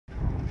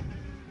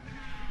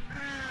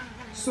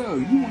So,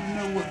 you want to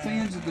know what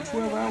Fans of the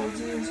 12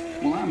 Hours is?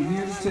 Well, I'm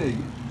here to tell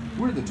you.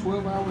 We're the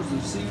 12 Hours of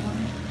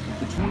Sebring,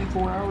 the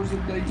 24 Hours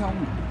of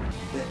Daytona,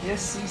 the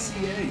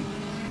SCCA,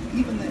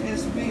 even the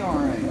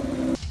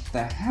SVRA,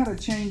 the How to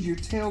Change Your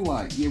Tail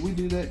Light, yeah, we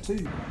do that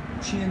too,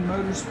 Chin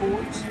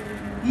Motorsports,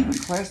 even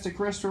Plastic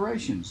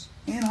Restorations,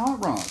 and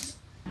Hot Rods,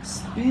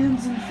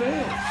 Spins and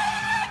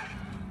Fails,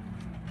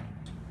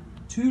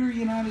 Tudor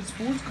United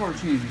Sports Car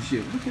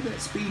Championship, look at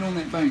that speed on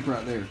that bank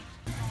right there,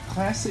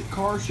 Classic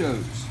Car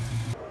Shows,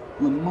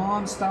 Le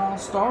Mans Style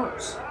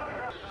Starts,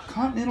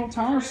 Continental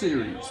Tire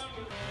Series,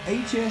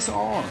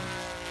 HSR,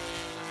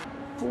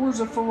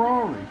 Forza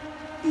Ferrari,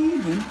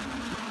 even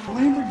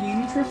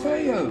Lambroghini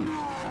Trofeo,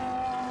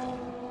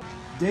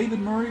 David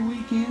Murray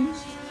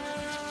weekends,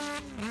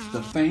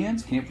 the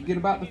Fans, can't forget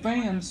about the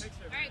Fans,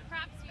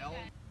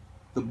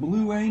 the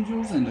Blue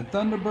Angels and the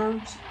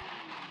Thunderbirds,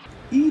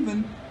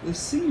 even the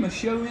SEMA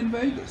show in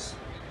Vegas,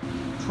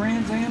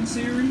 Trans Am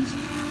Series,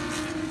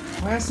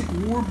 Classic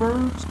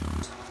Warbirds,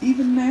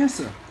 even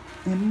NASA,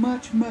 and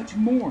much, much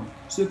more.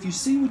 So if you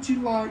see what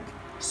you like,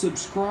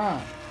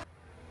 subscribe.